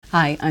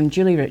Hi, I'm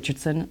Julie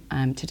Richardson.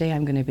 Today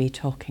I'm going to be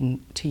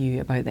talking to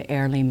you about the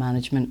early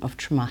management of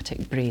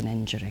traumatic brain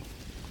injury.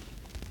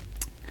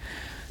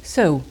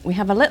 So, we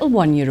have a little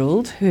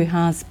 1-year-old who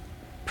has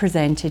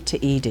presented to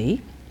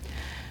ED.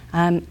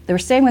 They were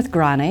staying with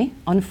Granny.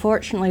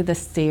 Unfortunately, the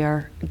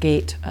stair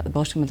gate at the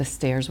bottom of the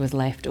stairs was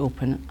left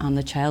open and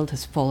the child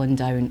has fallen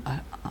down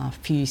a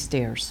few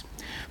stairs.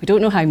 We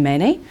don't know how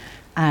many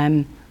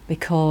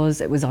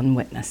because it was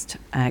unwitnessed.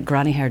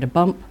 Granny heard a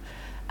bump,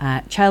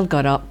 child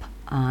got up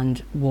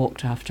and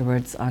walked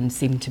afterwards and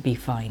seemed to be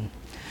fine.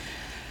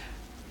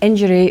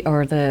 Injury,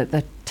 or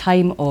the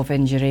time of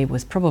injury,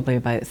 was probably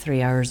about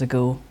 3 hours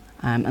ago,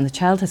 and the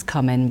child has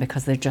come in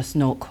because they're just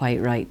not quite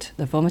right.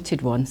 They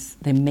vomited once,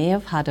 they may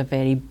have had a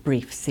very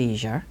brief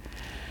seizure,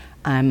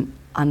 and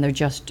they're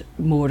just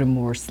more and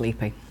more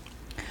sleepy.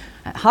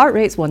 Heart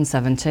rate's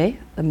 170,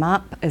 the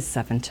MAP is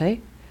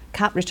 70,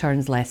 CAP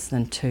returns less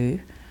than 2,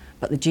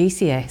 but the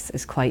GCS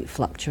is quite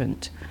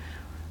fluctuant.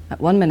 At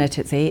 1 minute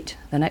it's 8,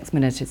 the next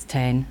minute it's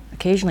 10,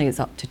 occasionally it's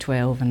up to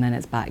 12 and then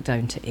it's back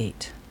down to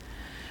 8.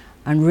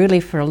 And really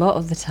for a lot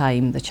of the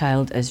time the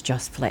child is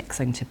just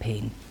flexing to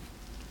pain.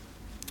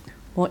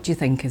 What do you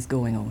think is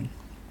going on?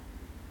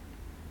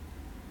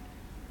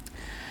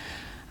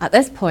 At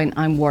this point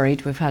I'm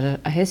worried. We've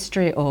had a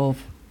history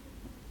of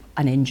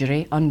an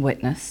injury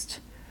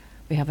unwitnessed.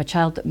 We have a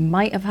child that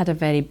might have had a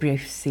very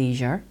brief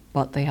seizure,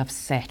 but they have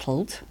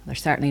settled. They're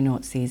certainly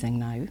not seizing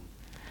now.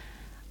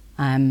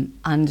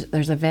 And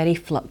there's a very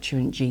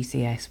fluctuant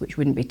GCS, which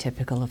wouldn't be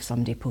typical of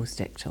somebody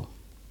post-ictal.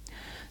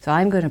 So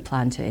I'm going to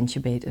plan to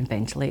intubate and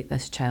ventilate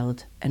this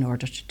child in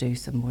order to do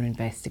some more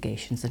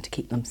investigations and to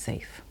keep them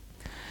safe.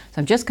 So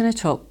I'm just going to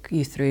talk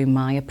you through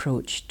my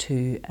approach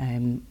to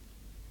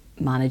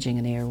managing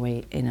an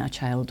airway in a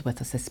child with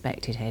a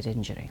suspected head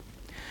injury.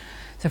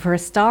 So for a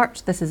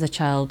start, this is a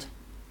child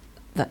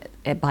that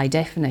by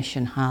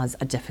definition has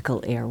a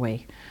difficult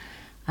airway.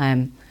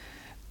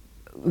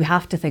 We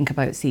have to think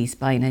about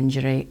C-spine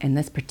injury. In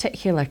this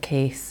particular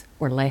case,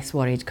 we're less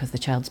worried because the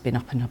child's been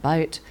up and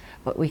about,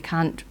 but we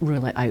can't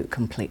rule it out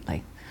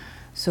completely.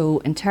 So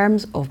in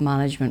terms of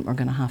management, we're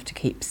going to have to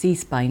keep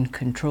C-spine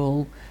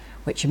control,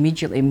 which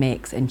immediately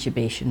makes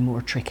intubation more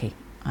tricky.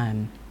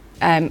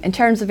 In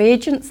terms of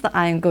agents that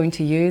I'm going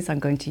to use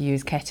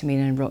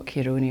ketamine and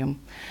rocuronium.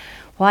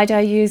 Why do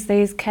I use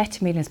these?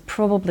 Ketamine is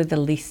probably the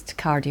least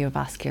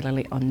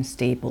cardiovascularly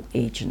unstable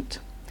agent.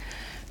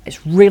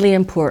 It's really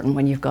important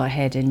when you've got a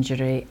head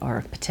injury or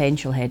a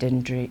potential head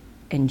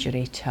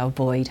injury to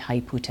avoid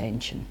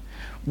hypotension.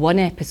 One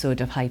episode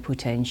of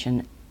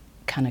hypotension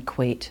can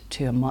equate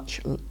to a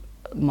much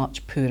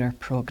poorer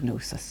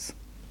prognosis.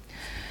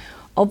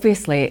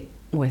 Obviously,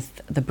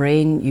 with the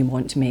brain, you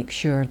want to make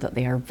sure that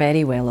they are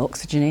very well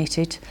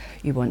oxygenated.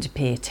 You want to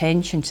pay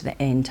attention to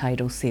the end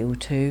tidal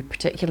CO2,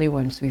 particularly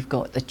once we've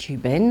got the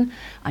tube in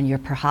and you're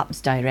perhaps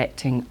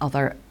directing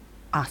other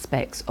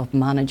aspects of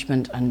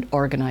management and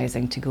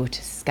organising to go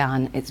to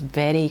scan. It's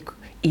very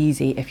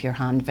easy if you're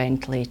hand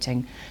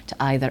ventilating to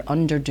either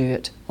underdo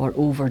it or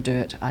overdo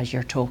it as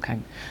you're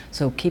talking.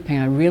 So keeping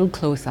a real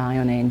close eye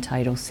on end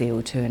tidal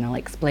CO2, and I'll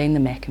explain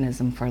the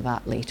mechanism for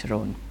that later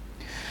on.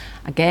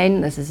 Again,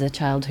 this is a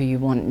child who you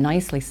want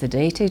nicely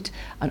sedated,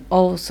 and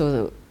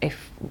also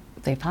if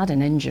they've had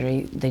an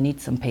injury, they need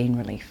some pain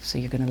relief. So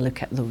you're going to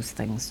look at those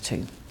things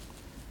too.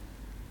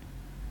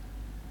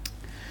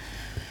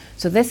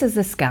 So this is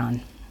the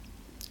scan.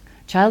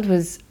 Child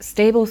was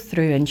stable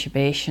through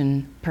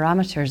intubation,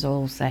 parameters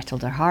all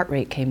settled, their heart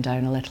rate came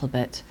down a little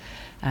bit,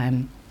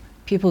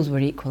 pupils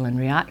were equal and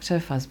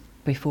reactive as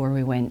before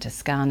we went to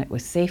scan. It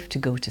was safe to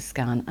go to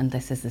scan, and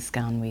this is the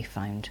scan we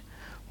found.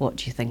 What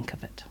do you think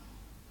of it?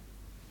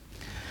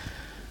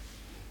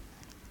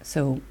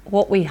 So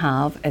what we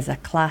have is a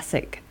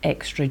classic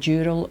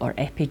extradural or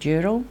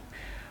epidural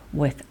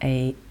with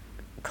a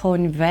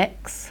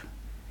convex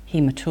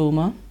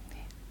hematoma,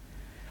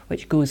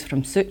 which goes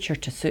from suture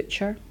to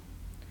suture.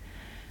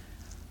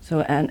 So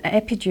an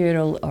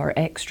epidural or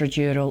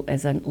extradural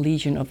is a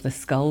lesion of the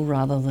skull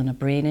rather than a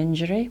brain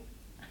injury.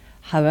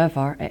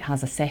 However, it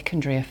has a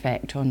secondary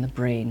effect on the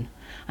brain.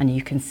 And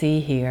you can see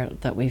here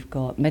that we've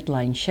got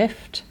midline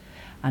shift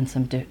and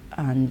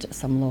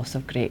some loss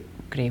of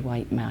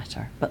grey-white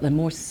matter. But the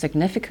most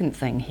significant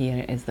thing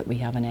here is that we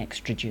have an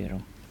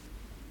extradural.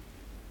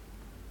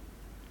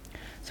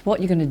 So what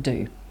you're going to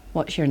do,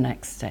 what's your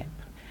next step?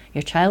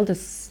 Your child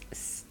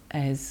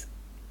is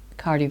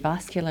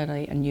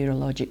cardiovascularly and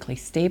neurologically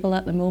stable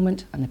at the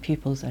moment, and the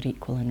pupils are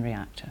equal and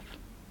reactive.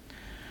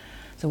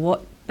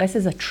 So this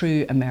is a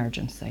true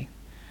emergency,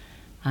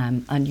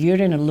 and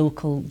you're in a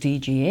local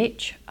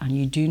DGH and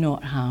you do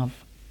not have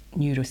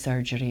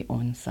neurosurgery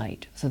on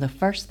site. So the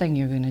first thing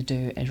you're going to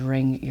do is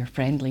ring your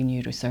friendly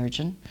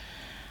neurosurgeon,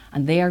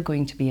 and they are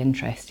going to be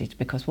interested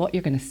because what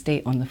you're going to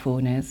state on the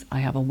phone is, I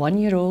have a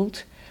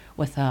 1-year-old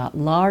with a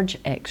large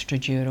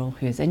extradural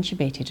who is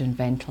intubated and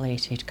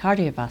ventilated,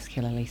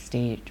 cardiovascularly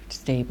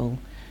stable,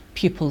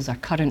 pupils are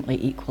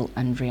currently equal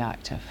and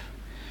reactive.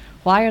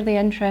 Why are they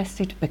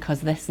interested?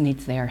 Because this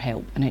needs their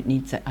help and it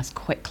needs it as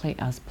quickly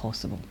as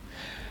possible.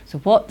 So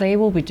what they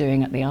will be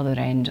doing at the other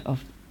end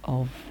of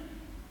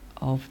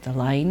the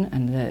line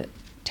in the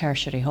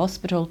tertiary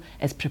hospital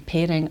is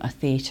preparing a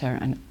theatre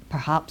and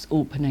perhaps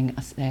opening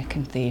a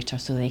second theatre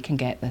so they can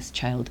get this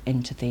child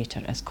into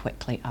theatre as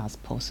quickly as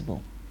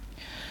possible.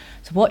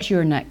 So what's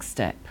your next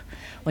step?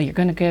 Well, you're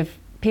going to give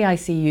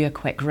PICU a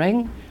quick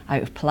ring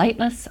out of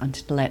politeness and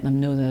to let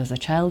them know there's a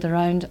child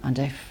around, and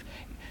if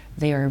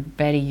they are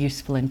very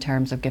useful in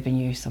terms of giving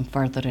you some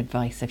further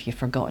advice if you've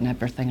forgotten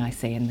everything I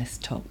say in this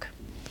talk.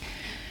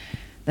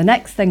 The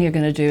next thing you're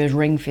going to do is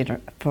ring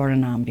for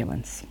an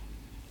ambulance.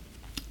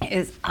 It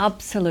is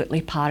absolutely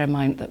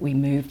paramount that we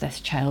move this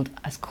child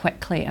as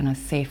quickly and as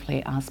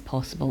safely as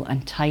possible,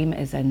 and time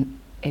is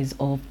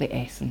of the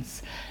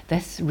essence.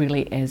 This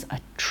really is a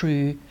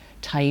true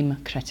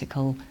time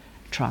critical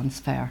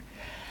transfer.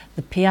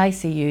 The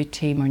PICU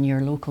team and your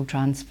local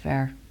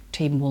transfer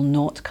team will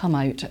not come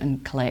out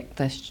and collect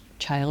this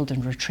child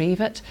and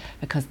retrieve it,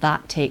 because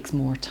that takes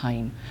more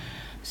time.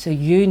 So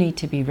you need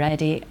to be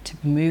ready to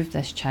move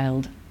this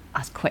child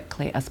as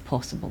quickly as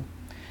possible.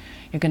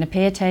 You're going to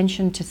pay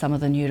attention to some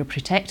of the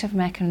neuroprotective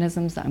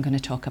mechanisms that I'm going to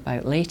talk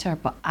about later,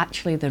 but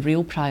actually the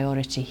real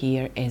priority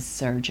here is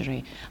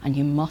surgery, and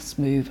you must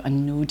move,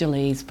 and no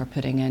delays for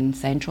putting in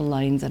central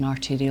lines and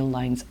arterial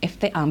lines. If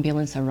the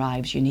ambulance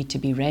arrives, you need to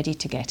be ready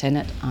to get in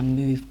it and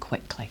move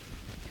quickly.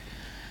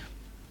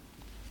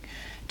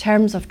 In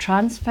terms of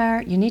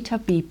transfer, you need to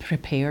be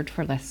prepared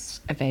for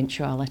this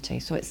eventuality.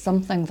 So it's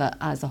something that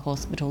as a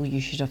hospital you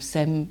should have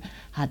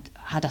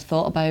had a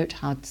thought about,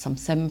 had some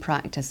sim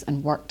practice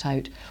and worked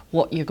out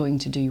what you're going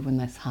to do when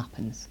this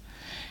happens.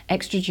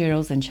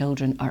 Extradurals in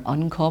children are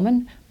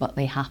uncommon, but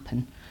they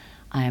happen,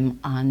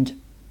 and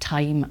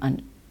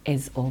time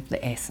is of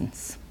the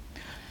essence.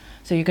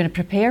 So you're going to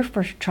prepare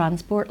for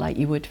transport like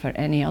you would for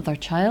any other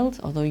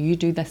child, although you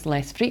do this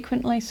less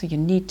frequently, so you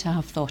need to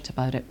have thought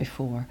about it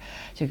before.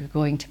 So you're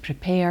going to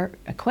prepare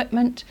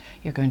equipment,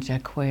 you're going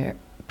to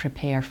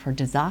prepare for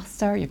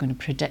disaster, you're going to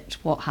predict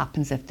what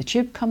happens if the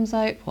tube comes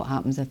out, what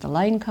happens if the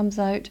line comes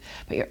out,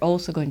 but you're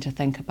also going to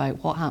think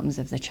about what happens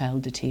if the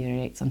child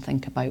deteriorates and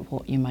think about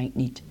what you might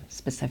need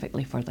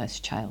specifically for this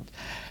child.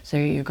 So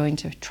you're going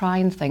to try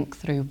and think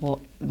through what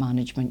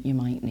management you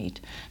might need.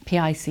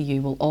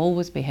 PICU will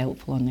always be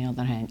helpful on the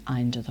other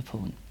end of the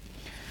phone.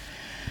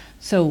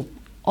 So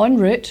en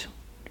route,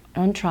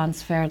 on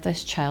transfer,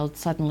 this child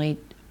suddenly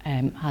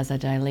has a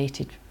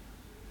dilated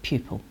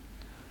pupil.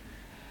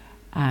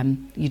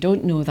 You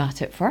don't know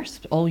that at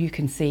first. All you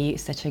can see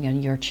sitting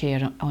in your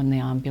chair on the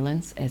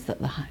ambulance is that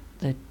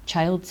the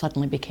child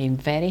suddenly became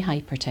very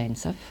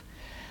hypertensive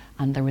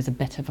and there was a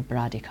bit of a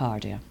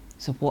bradycardia.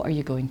 So what are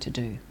you going to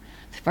do?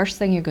 The first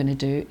thing you're going to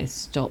do is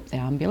stop the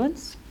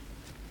ambulance,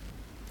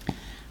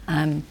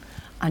 and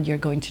you're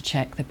going to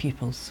check the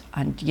pupils.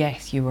 And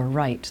yes, you were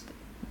right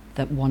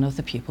that one of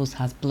the pupils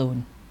has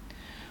blown.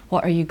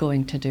 What are you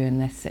going to do in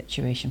this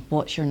situation?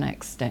 What's your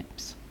next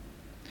steps?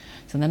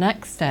 So the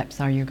next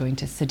steps are you're going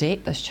to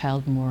sedate this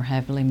child more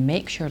heavily,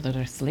 make sure they're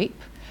asleep.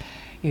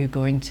 You're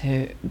going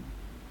to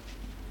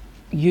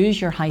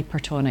use your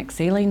hypertonic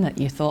saline that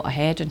you thought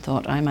ahead and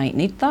thought I might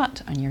need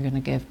that, and you're going to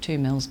give 2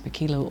 mils per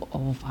kilo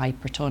of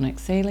hypertonic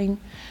saline,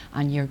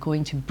 and you're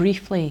going to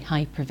briefly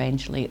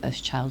hyperventilate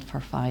this child for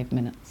 5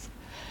 minutes.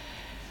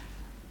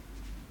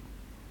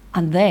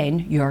 And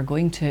then you are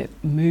going to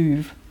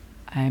move,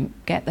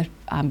 get the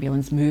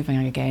ambulance moving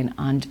again,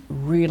 and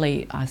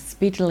really as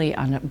speedily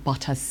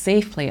but as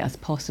safely as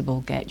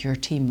possible get your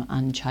team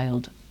and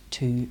child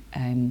to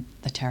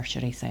the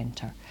tertiary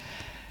centre.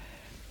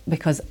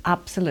 Because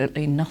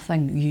absolutely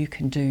nothing you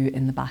can do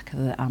in the back of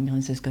the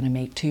ambulance is going to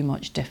make too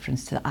much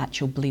difference to the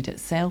actual bleed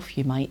itself.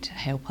 You might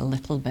help a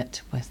little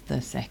bit with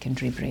the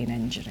secondary brain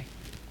injury.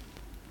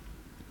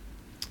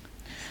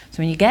 So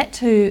when you get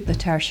to the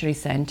tertiary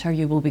centre,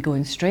 you will be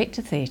going straight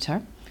to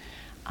theatre,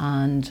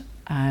 and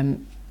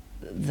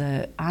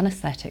the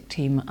anaesthetic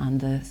team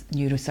and the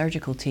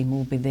neurosurgical team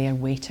will be there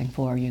waiting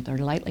for you. They're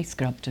lightly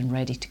scrubbed and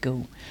ready to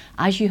go.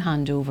 As you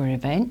hand over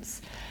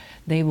events,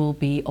 they will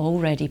be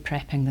already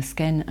prepping the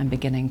skin and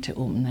beginning to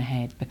open the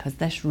head, because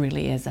this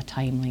really is a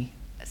timely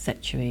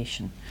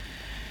situation.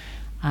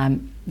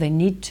 They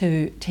need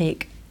to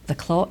take the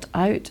clot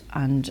out,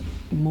 and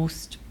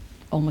almost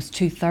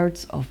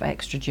 2/3 of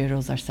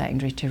extradurals are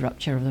secondary to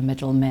rupture of the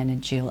middle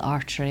meningeal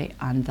artery,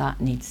 and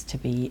that needs to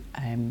be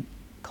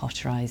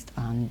cauterized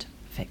and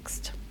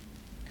fixed.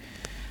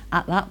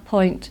 At that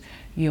point,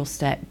 you'll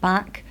step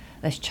back.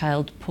 This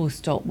child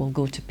post-op will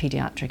go to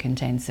paediatric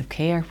intensive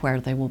care,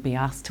 where they will be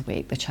asked to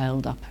wake the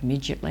child up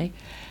immediately.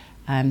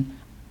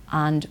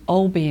 And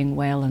all being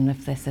well, and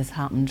if this has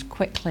happened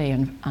quickly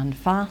and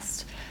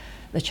fast,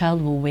 the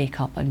child will wake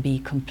up and be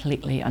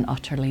completely and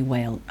utterly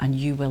well, and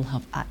you will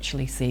have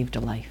actually saved a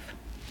life.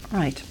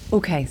 Right,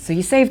 okay, so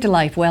you saved a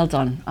life, well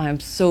done. I'm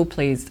so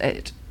pleased.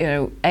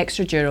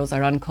 Extradurals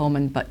are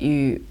uncommon, but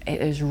it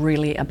is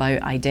really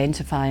about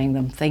identifying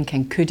them,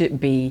 thinking, could it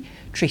be,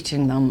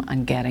 treating them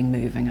and getting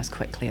moving as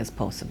quickly as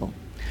possible.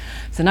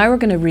 So now we're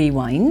going to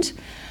rewind,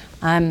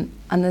 and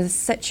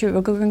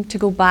we're going to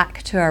go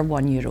back to our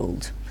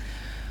 1-year-old.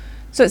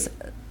 So it's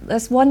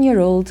this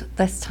 1-year-old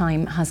this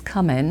time has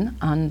come in,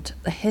 and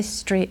the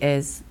history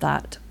is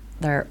that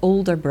their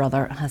older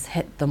brother has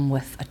hit them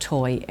with a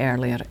toy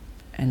earlier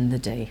in the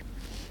day,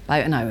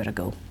 about an hour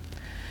ago.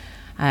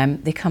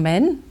 They come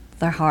in,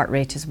 their heart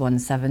rate is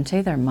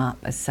 170, their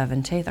MAP is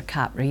 70, their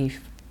Capri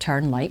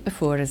turn light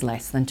before is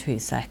less than 2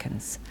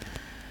 seconds.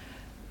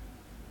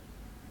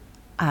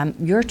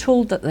 You're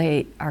told that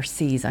they are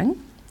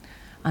seizing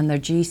and their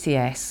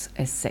GCS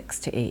is 6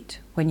 to 8.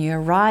 When you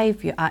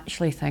arrive, you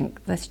actually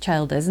think this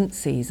child isn't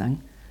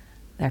seizing,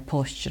 they're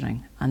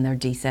posturing and they're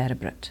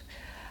decerebrate.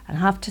 And I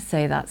have to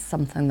say that's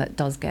something that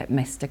does get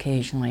missed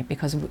occasionally,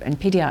 because in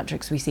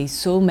paediatrics we see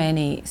so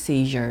many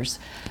seizures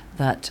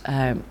that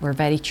we're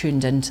very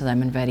tuned into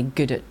them and very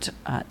good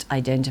at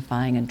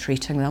identifying and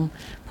treating them.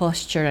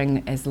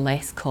 Posturing is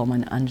less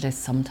common and it is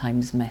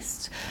sometimes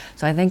missed.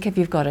 So I think if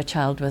you've got a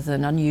child with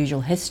an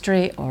unusual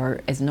history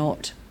or is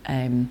not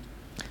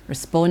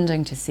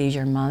responding to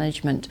seizure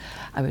management,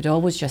 I would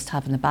always just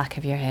have in the back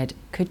of your head,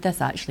 could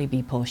this actually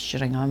be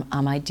posturing?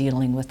 Am I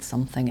dealing with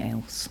something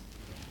else?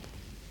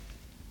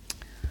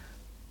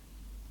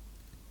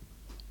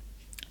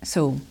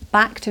 So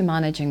back to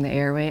managing the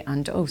airway,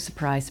 and oh,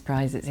 surprise,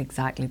 surprise, it's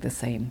exactly the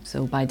same.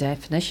 So by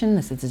definition,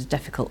 this is a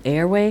difficult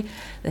airway.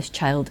 This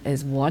child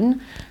is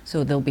 1,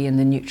 so they'll be in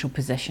the neutral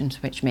position,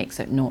 which makes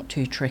it not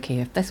too tricky.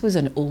 If this was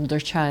an older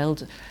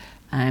child,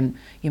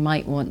 you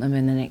might want them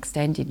in an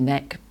extended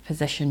neck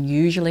position,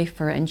 usually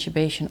for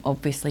intubation.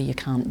 Obviously you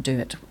can't do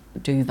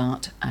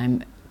that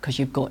because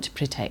you've got to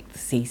protect the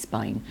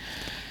C-spine.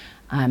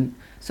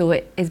 So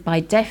it is by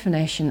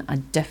definition a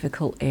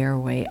difficult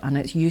airway, and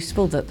it's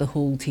useful that the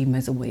whole team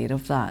is aware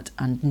of that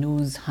and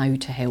knows how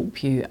to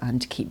help you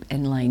and keep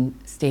inline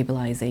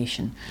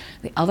stabilisation.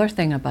 The other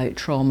thing about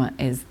trauma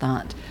is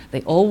that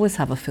they always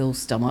have a full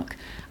stomach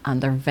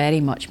and they're very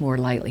much more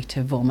likely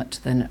to vomit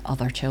than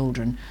other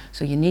children.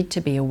 So you need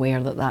to be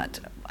aware that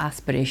that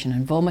aspiration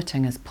and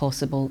vomiting is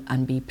possible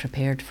and be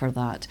prepared for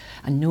that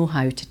and know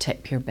how to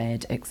tip your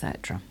bed,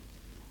 etc.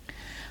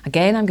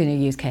 Again, I'm going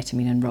to use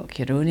ketamine and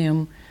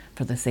rocuronium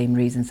for the same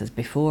reasons as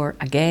before.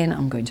 Again,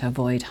 I'm going to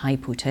avoid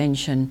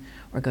hypotension.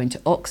 We're going to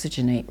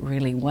oxygenate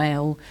really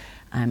well,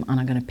 and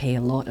I'm going to pay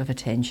a lot of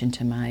attention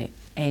to my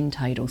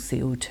end-tidal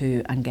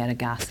CO2 and get a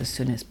gas as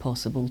soon as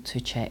possible to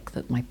check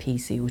that my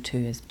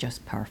PCO2 is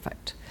just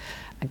perfect.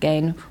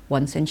 Again,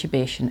 once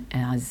intubation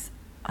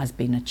has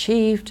been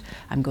achieved,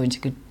 I'm going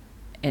to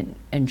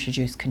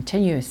introduce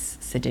continuous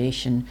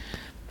sedation,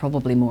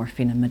 probably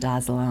morphine and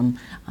midazolam,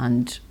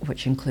 and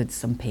which includes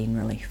some pain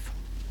relief.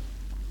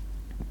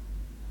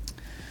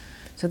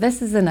 So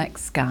this is the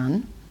next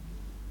scan.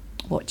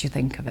 What do you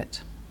think of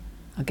it?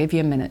 I'll give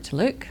you a minute to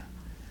look.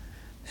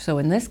 So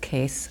in this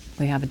case,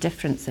 we have a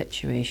different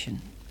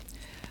situation.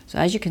 So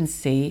as you can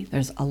see,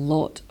 there's a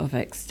lot of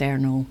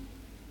external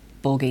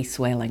boggy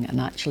swelling,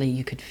 and actually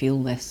you could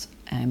feel this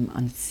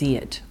and see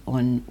it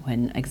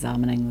when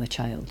examining the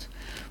child.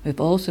 We've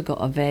also got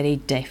a very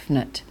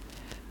definite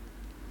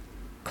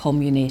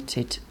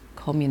comminuted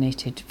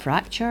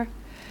fracture.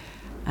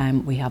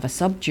 We have a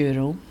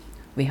subdural.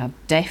 We have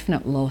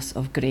definite loss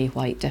of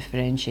grey-white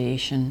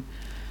differentiation,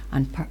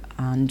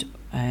 and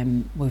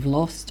we've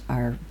lost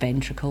our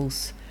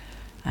ventricles,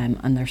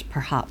 and there's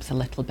perhaps a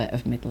little bit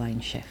of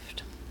midline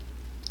shift.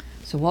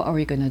 So what are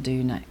we going to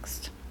do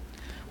next?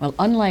 Well,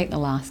 unlike the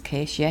last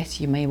case,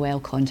 yes, you may well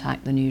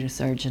contact the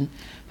neurosurgeon,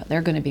 but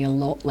they're going to be a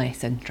lot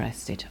less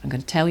interested. I'm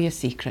going to tell you a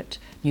secret.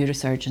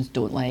 Neurosurgeons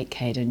don't like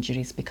head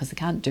injuries because they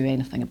can't do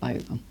anything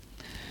about them.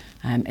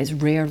 It's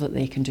rare that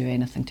they can do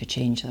anything to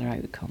change their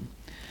outcome.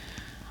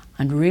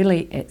 And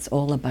really, it's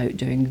all about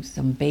doing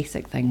some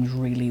basic things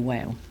really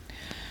well.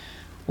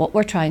 What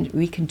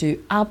we can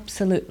do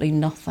absolutely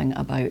nothing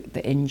about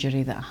the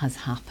injury that has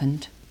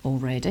happened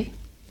already.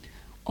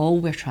 All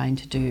we're trying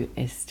to do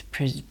is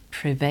to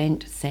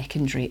prevent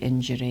secondary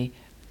injury,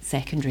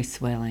 secondary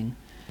swelling,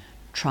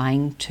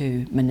 trying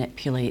to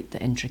manipulate the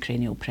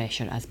intracranial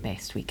pressure as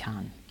best we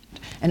can.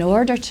 In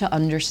order to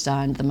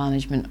understand the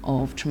management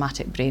of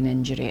traumatic brain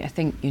injury, I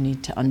think you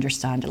need to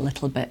understand a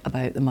little bit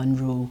about the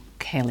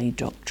Monro-Kelly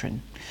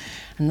doctrine.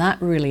 And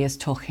that really is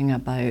talking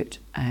about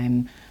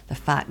the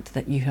fact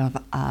that you have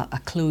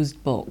a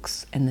closed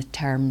box in the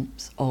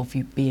terms of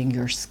you being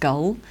your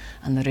skull,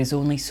 and there is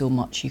only so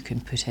much you can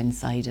put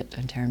inside it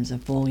in terms of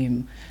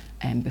volume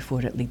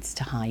before it leads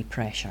to high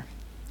pressure.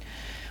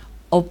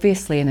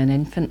 Obviously in an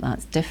infant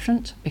that's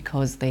different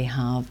because they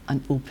have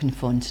an open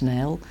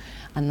fontanelle,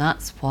 and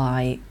that's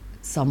why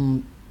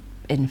some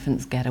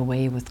infants get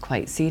away with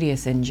quite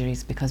serious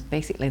injuries, because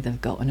basically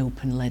they've got an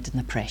open lid and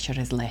the pressure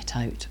is let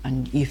out,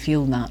 and you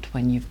feel that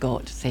when you've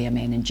got, say, a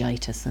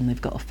meningitis and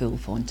they've got a full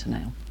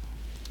fontanelle.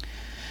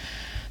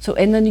 So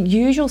in the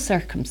usual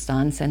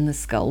circumstance in the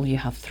skull you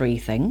have three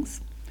things.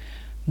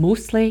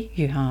 Mostly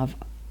you have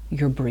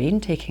your brain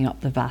taking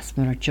up the vast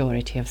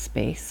majority of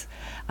space,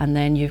 and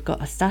then you've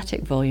got a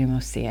static volume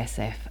of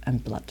CSF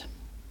and blood.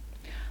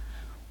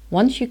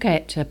 Once you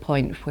get to a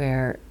point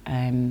where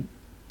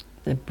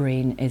the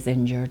brain is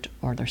injured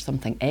or there's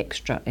something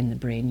extra in the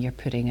brain, you're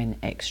putting in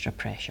extra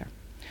pressure.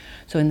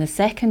 So in the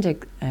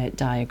second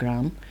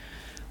diagram,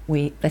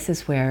 this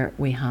is where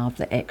we have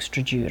the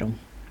extradural.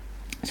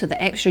 So the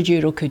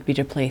extradural could be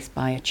replaced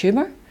by a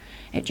tumour.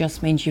 It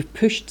just means you've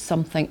pushed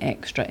something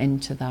extra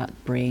into that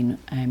brain,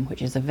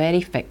 which is a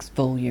very fixed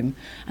volume,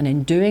 and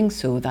in doing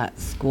so that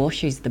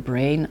squashes the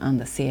brain and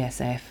the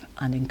CSF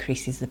and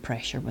increases the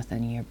pressure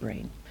within your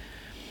brain.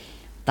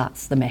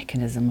 That's the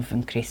mechanism of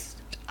increased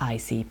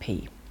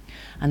ICP.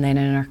 And then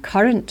in our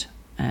current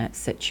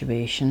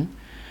situation,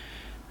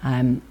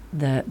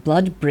 the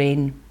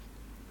blood-brain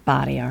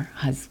barrier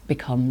has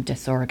become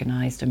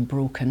disorganised and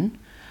broken,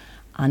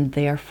 and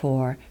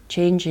therefore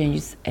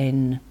changes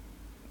in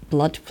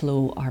blood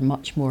flow are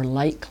much more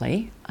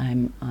likely,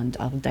 and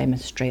I'll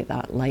demonstrate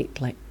that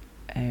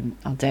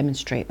I'll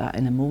demonstrate that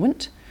in a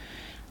moment.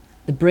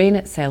 The brain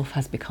itself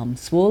has become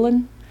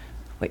swollen,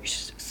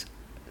 which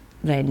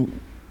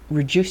then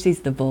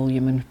reduces the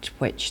volume in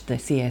which the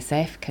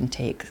CSF can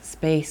take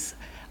space,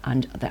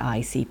 and the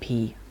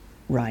ICP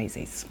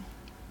rises.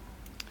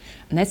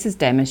 And this is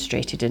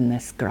demonstrated in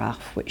this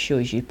graph, which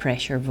shows you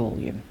pressure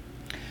volume.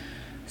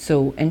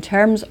 So in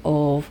terms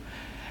of,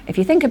 if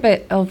you think of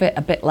it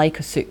a bit like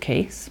a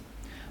suitcase,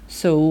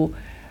 so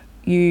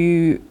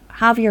you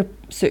have your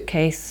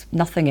suitcase,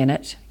 nothing in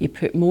it, you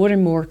put more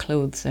and more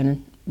clothes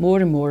in, more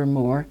and more and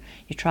more,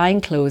 you try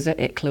and close it,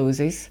 it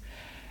closes,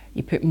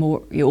 you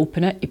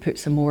open it, you put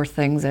some more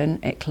things in,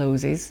 it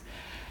closes,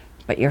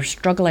 but you're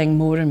struggling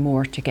more and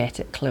more to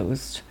get it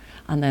closed.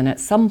 And then at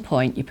some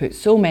point you put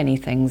so many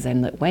things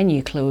in that when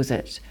you close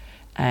it,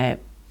 the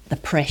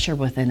pressure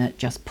within it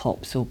just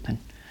pops open.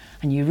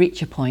 And you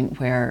reach a point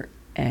where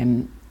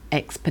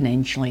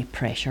exponentially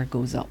pressure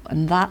goes up.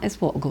 And that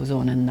is what goes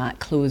on in that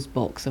closed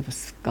box of a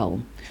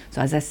skull.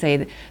 So as I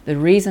say, the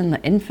reason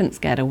that infants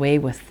get away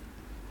with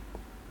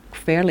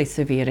fairly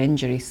severe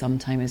injuries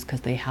sometimes is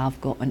because they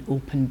have got an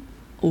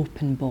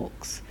open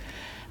box.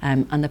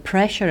 And the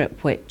pressure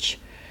at which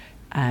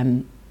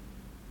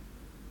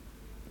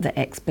the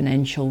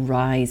exponential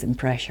rise in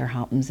pressure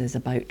happens is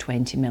about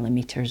 20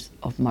 millimetres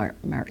of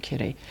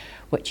mercury,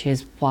 which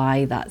is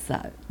why that's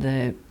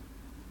the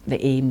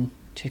aim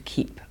to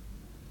keep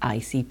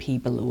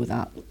ICP below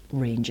that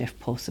range if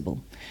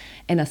possible.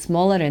 In a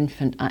smaller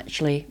infant,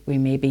 actually, we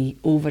may be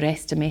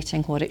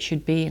overestimating what it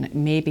should be, and it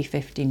may be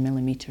 15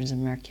 millimetres of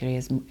mercury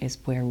is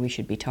where we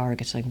should be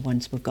targeting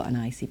once we've got an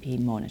ICP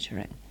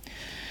monitoring.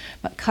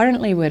 But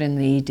currently we're in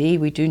the ED,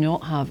 we do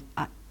not have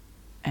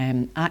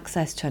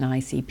access to an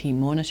ICP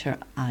monitor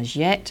as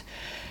yet,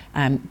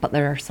 but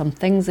there are some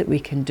things that we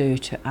can do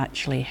to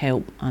actually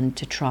help and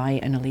to try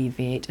and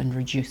alleviate and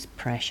reduce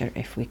pressure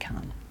if we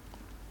can.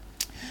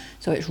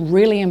 So it's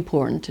really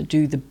important to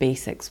do the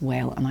basics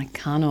well, and I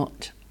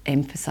cannot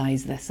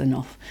emphasise this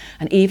enough.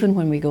 And even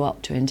when we go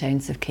up to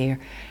intensive care,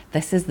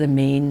 this is the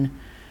main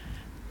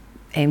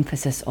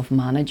emphasis of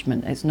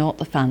management. It's not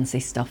the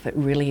fancy stuff, it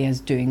really is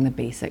doing the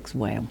basics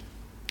well.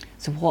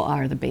 So what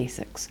are the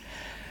basics?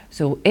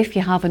 So if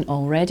you haven't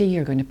already,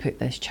 you're going to put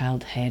this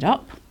child head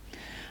up,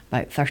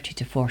 about 30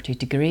 to 40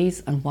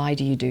 degrees. And why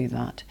do you do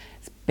that?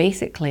 It's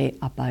basically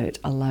about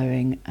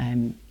allowing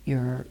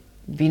your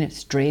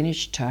venous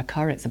drainage to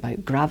occur. It's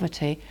about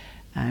gravity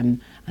and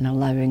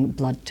allowing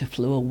blood to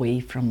flow away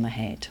from the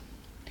head.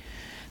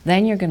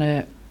 Then you're going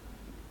to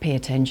pay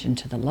attention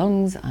to the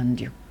lungs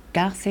and your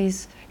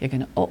gases. You're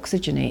going to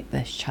oxygenate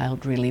this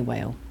child really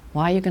well.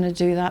 Why are you going to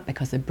do that?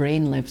 Because the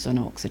brain lives on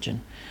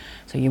oxygen.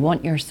 So you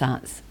want your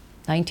SATs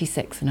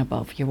 96 and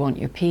above. You want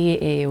your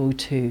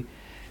PaO2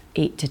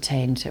 8 to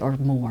 10 or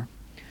more.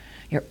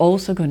 You're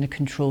also going to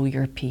control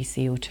your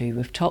PCO2.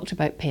 We've talked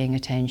about paying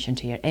attention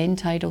to your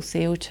end-tidal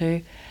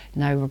CO2.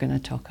 Now we're going to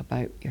talk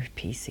about your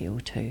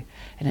PCO2.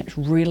 And it's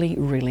really,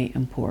 really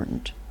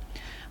important.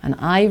 And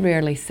I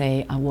rarely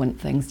say I want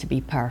things to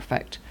be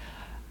perfect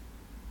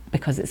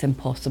because it's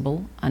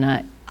impossible, and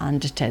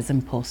it is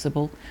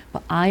impossible,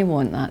 but I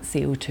want that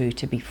CO2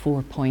 to be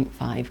 4.5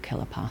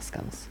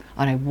 kilopascals,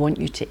 or I want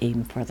you to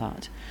aim for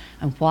that.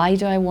 And why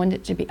do I want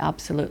it to be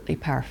absolutely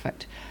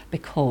perfect?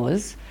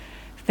 Because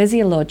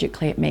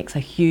physiologically it makes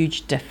a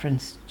huge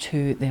difference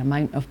to the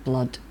amount of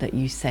blood that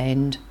you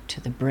send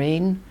to the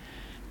brain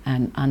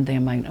and the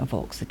amount of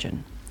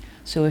oxygen.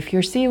 So if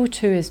your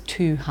CO2 is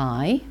too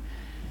high,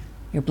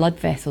 your blood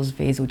vessels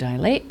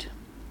vasodilate,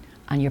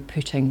 and you're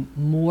putting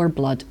more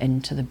blood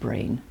into the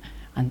brain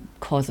and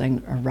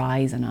causing a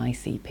rise in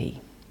ICP.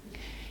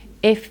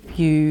 If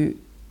you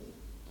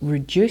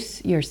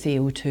reduce your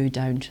CO2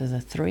 down to the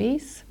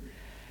 3s,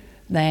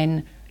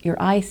 then your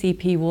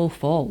ICP will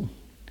fall,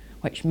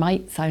 which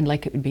might sound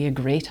like it would be a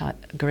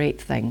great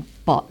thing,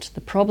 but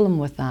the problem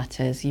with that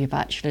is you've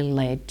actually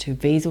led to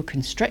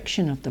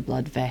vasoconstriction of the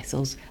blood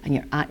vessels, and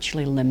you're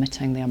actually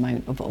limiting the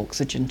amount of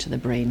oxygen to the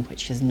brain,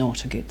 which is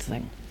not a good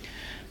thing.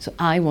 So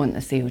I want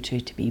the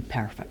CO2 to be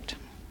perfect.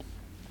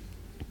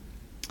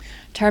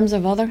 In terms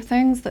of other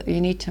things that you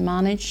need to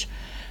manage,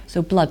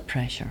 so blood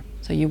pressure.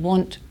 So you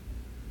want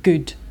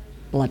good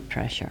blood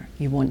pressure.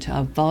 You want to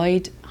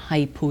avoid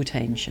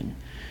hypotension.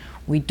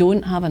 We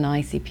don't have an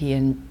ICP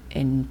in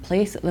in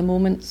place at the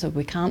moment, so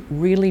we can't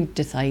really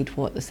decide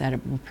what the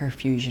cerebral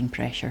perfusion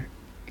pressure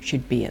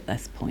should be at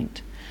this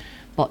point.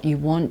 But you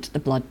want the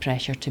blood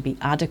pressure to be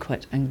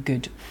adequate and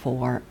good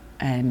for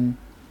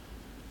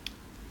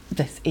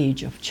this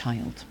age of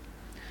child.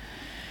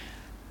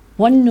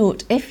 One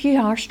note, if you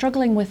are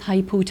struggling with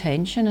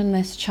hypotension in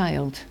this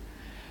child,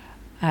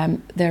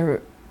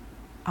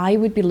 I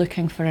would be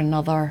looking for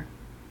another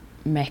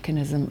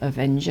mechanism of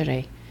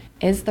injury.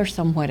 Is there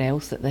somewhere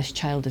else that this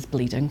child is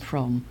bleeding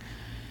from?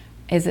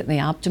 Is it the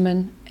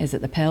abdomen? Is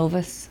it the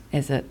pelvis?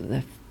 Is it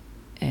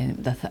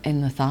in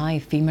the thigh,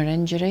 femur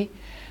injury?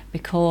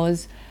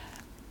 Because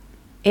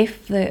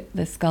if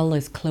the skull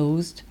is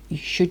closed, you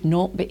should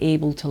not be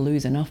able to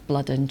lose enough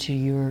blood into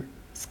your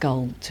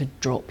skull to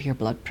drop your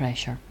blood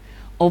pressure.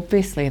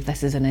 Obviously, if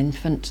this is an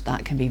infant,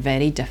 that can be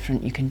very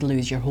different. You can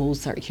lose your whole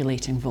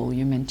circulating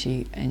volume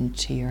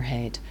into your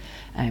head,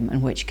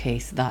 in which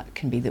case that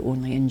can be the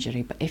only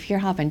injury. But if you're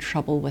having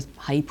trouble with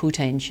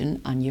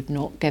hypotension and you've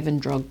not given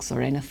drugs or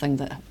anything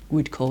that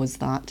would cause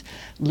that,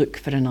 look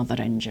for another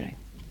injury.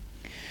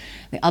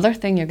 The other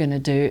thing you're going to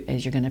do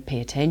is you're going to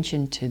pay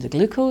attention to the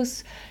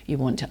glucose. You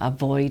want to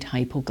avoid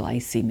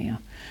hypoglycemia.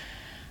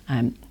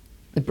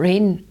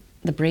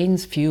 The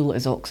brain's fuel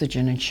is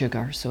oxygen and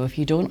sugar, so if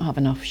you don't have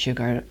enough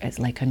sugar, it's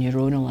like a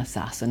neuronal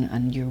assassin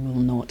and you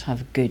will not have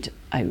a good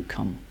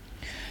outcome.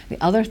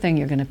 The other thing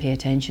you're going to pay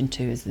attention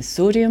to is the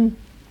sodium.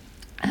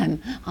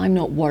 I'm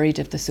not worried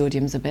if the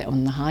sodium's a bit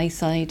on the high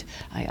side.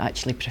 I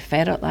actually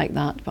prefer it like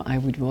that, but I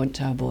would want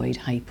to avoid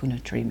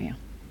hyponatremia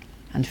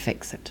and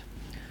fix it.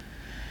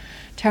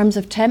 In terms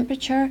of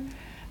temperature,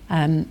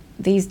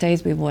 these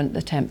days we want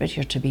the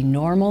temperature to be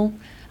normal,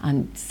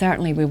 and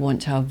certainly we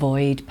want to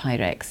avoid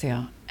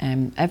pyrexia.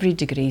 Every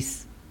degree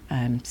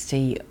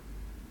C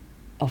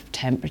of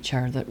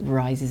temperature that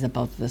rises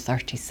above the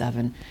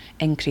 37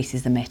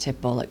 increases the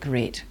metabolic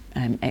rate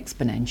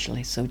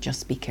exponentially, so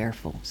just be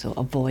careful. So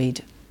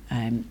avoid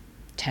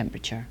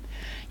temperature.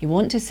 You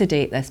want to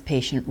sedate this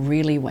patient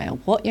really well.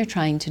 What you're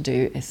trying to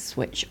do is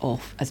switch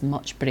off as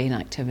much brain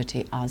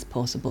activity as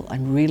possible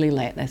and really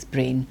let this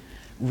brain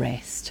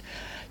rest.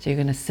 So you're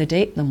going to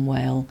sedate them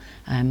well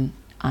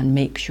and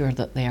make sure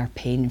that they are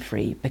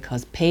pain-free,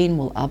 because pain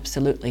will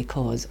absolutely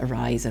cause a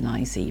rise in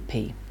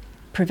ICP.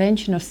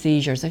 Prevention of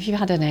seizures. If you've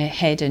had a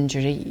head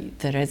injury,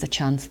 there is a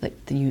chance that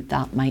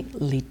that might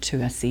lead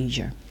to a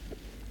seizure.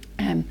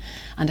 And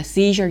a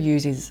seizure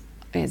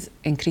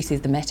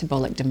increases the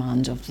metabolic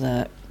demand of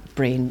the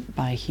brain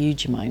by a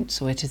huge amount,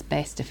 so it is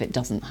best if it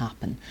doesn't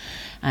happen.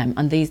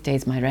 And these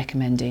days my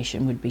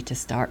recommendation would be to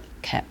start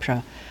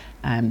Keppra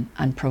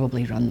and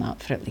probably run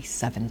that for at least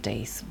 7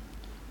 days.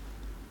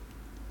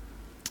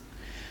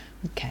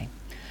 Okay,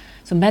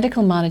 so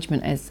medical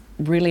management is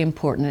really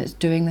important. It's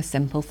doing the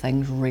simple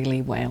things really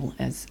well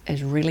is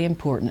really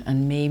important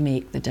and may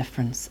make the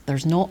difference.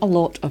 There's not a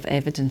lot of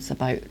evidence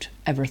about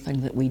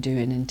everything that we do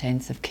in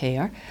intensive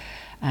care.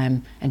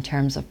 In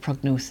terms of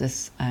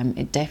prognosis,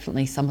 it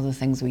definitely, some of the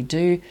things we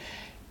do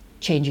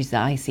changes the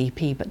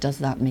ICP, but does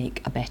that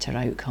make a better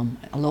outcome?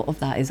 A lot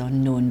of that is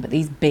unknown, but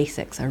these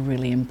basics are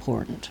really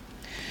important.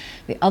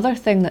 The other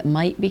thing that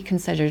might be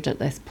considered at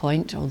this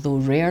point, although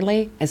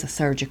rarely, is a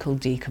surgical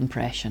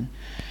decompression.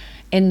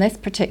 In this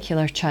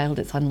particular child,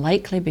 it's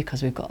unlikely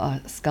because we've got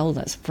a skull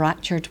that's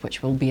fractured,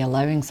 which will be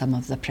allowing some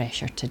of the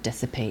pressure to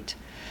dissipate.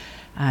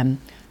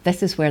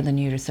 This is where the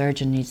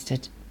neurosurgeon needs to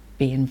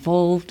be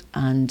involved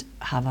and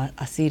have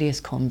a serious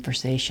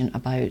conversation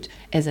about,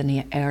 is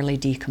an early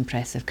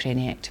decompressive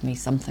craniectomy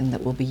something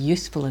that will be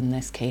useful in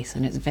this case,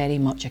 and it's very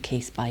much a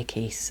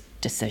case-by-case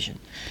decision.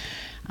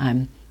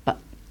 But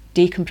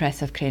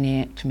decompressive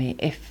craniectomy,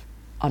 if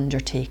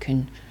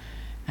undertaken,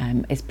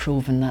 is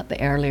proven that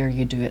the earlier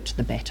you do it,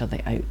 the better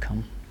the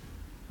outcome.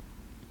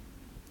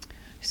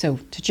 So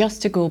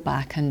just to go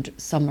back and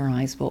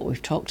summarise what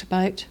we've talked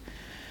about,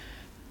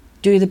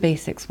 do the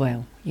basics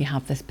well. You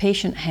have this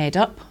patient head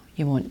up,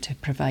 you want to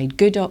provide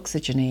good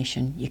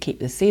oxygenation, you keep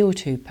the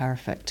CO2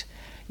 perfect,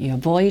 you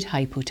avoid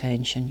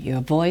hypotension, you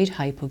avoid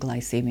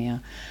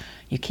hypoglycemia,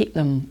 you keep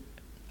them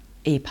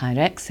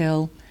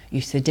apyrexial,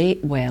 you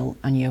sedate well,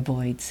 and you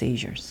avoid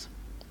seizures.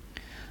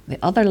 The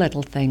other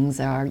little things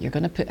are, you're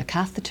going to put a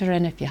catheter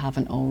in if you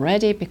haven't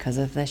already, because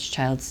if this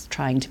child's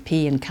trying to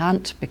pee and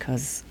can't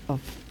because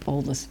of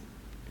all the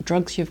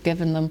drugs you've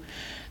given them,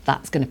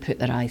 that's going to put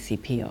their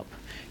ICP up.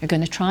 You're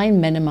going to try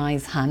and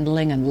minimise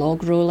handling and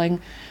log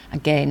rolling.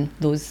 Again,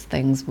 those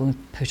things will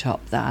put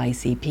up the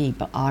ICP,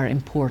 but are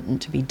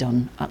important to be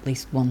done at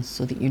least once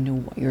so that you know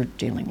what you're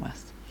dealing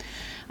with.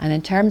 And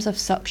in terms of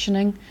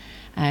suctioning,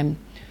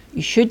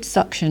 you should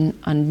suction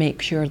and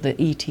make sure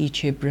the ET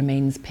tube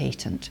remains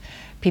patent.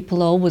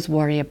 People always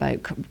worry about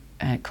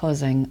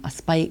causing a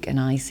spike in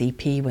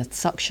ICP with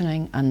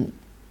suctioning, and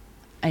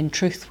in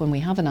truth, when we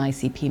have an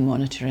ICP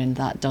monitoring,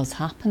 that does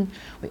happen.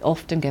 We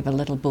often give a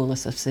little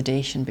bolus of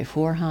sedation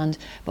beforehand,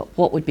 but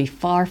what would be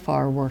far,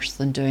 far worse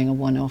than doing a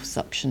one-off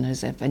suction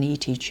is if an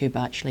ET tube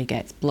actually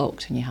gets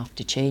blocked and you have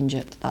to change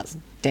it. That's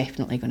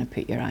definitely going to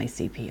put your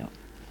ICP up.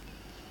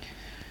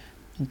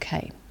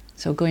 Okay,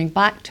 So going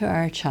back to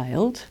our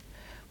child,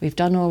 we've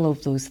done all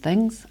of those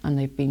things and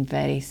they've been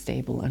very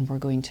stable, and we're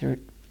going to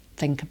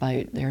think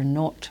about they're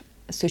not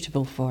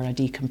suitable for a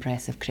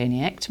decompressive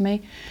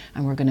craniectomy,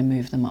 and we're going to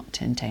move them up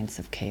to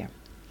intensive care.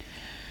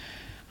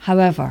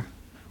 However,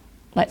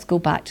 let's go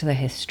back to the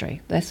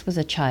history. This was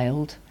a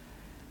child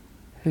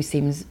who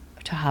seems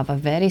to have a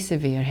very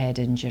severe head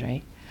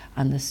injury,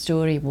 and the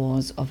story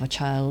was of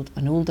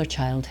an older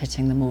child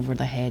hitting them over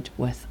the head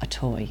with a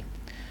toy.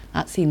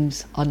 That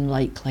seems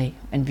unlikely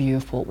in view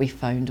of what we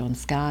found on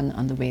scan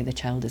and the way the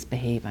child is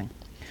behaving.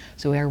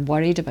 So we're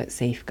worried about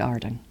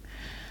safeguarding.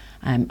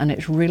 And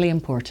it's really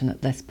important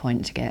at this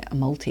point to get a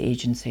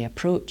multi-agency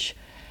approach,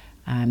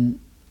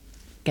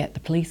 get the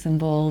police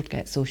involved,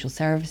 get social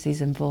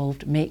services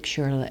involved, make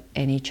sure that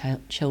any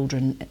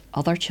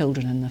other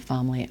children in the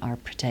family are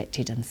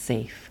protected and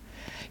safe.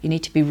 You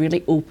need to be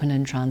really open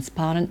and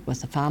transparent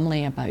with the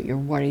family about your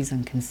worries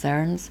and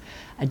concerns.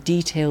 A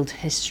detailed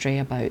history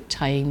about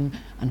time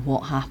and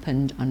what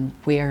happened and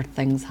where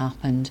things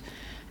happened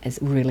is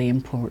really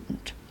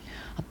important.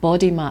 A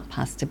body map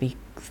has to be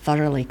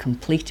thoroughly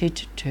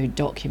completed to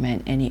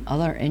document any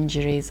other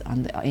injuries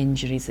and the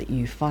injuries that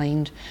you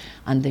find,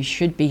 and there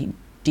should be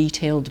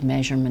detailed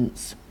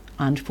measurements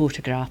and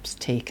photographs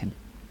taken.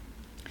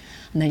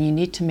 And then you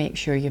need to make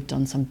sure you've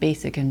done some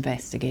basic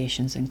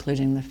investigations,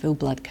 including the full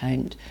blood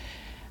count,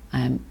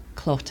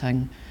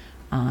 clotting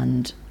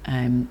and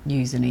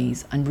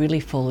U&Es, and really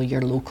follow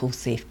your local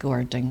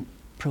safeguarding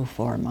pro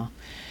forma.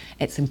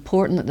 It's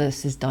important that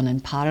this is done in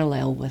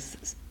parallel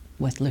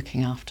with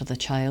looking after the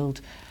child.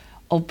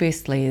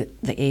 Obviously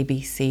the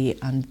ABC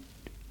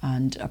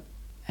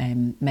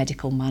and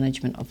medical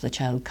management of the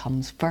child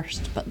comes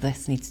first, but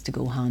this needs to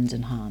go hand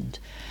in hand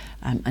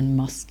and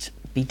must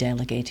be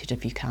delegated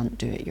if you can't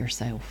do it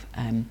yourself.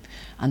 And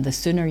the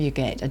sooner you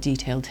get a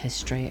detailed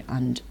history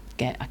and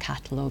get a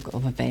catalogue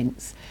of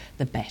events,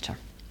 the better.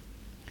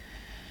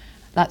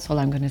 That's all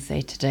I'm going to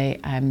say today.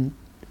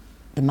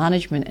 The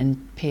management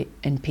in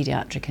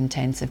paediatric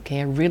intensive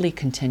care really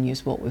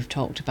continues what we've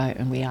talked about,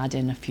 and we add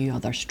in a few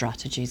other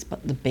strategies,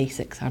 but the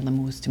basics are the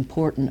most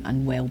important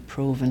and well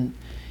proven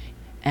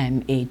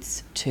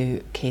aids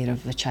to care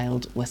of the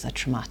child with a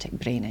traumatic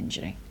brain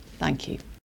injury. Thank you.